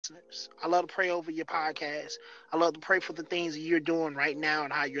listeners. I love to pray over your podcast. I love to pray for the things that you're doing right now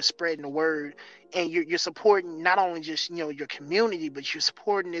and how you're spreading the word. And you're supporting not only just, your community, but you're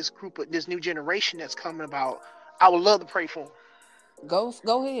supporting this group of this new generation that's coming about. I would love to pray for them. Go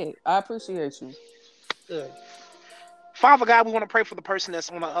ahead. I appreciate you. Good. Father God, we want to pray for the person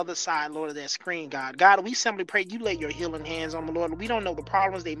that's on the other side, Lord, of that screen, God. God, we simply pray you lay your healing hands on them, Lord. We don't know the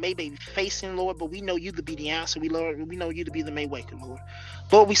problems they may be facing, Lord, but we know you to be the answer. We know you to be the Maywaker, Lord.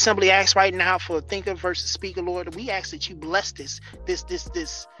 Lord, we simply ask right now for a thinker versus speaker, Lord. We ask that you bless this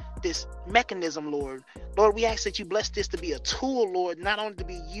mechanism, Lord. Lord, we ask that you bless this to be a tool, Lord, not only to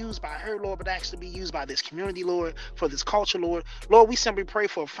be used by her, Lord, but actually be used by this community, Lord, for this culture, Lord. Lord, we simply pray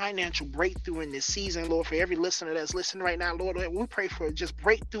for a financial breakthrough in this season, Lord, for every listener that's listening right now, Lord. We pray for just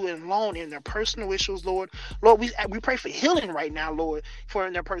breakthrough and loan in their personal issues, Lord. Lord, we pray for healing right now, Lord, for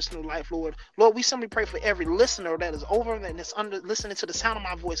in their personal life, Lord. Lord, we simply pray for every listener that is over and that's listening to the sound of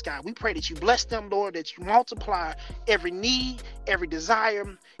my voice, God. We pray that you bless them, Lord, that you multiply every need, every desire,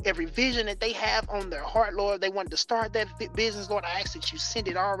 every vision that they have on their heart, Lord. They want to start that business, Lord. I ask that you send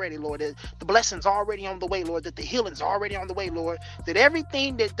it already, Lord. That the blessing's already on the way, Lord. That the healing's already on the way, Lord. That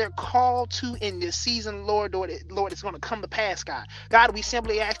everything that they're called to in this season, Lord, it's going to come to pass, God. God, we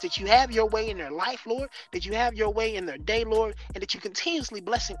simply ask that you have your way in their life, Lord. That you have your way in their day, Lord. And that you continuously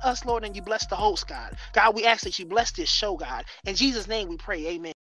blessing us, Lord, and you bless the host, God. God, we ask that you bless this show, God. In Jesus' name we pray, amen.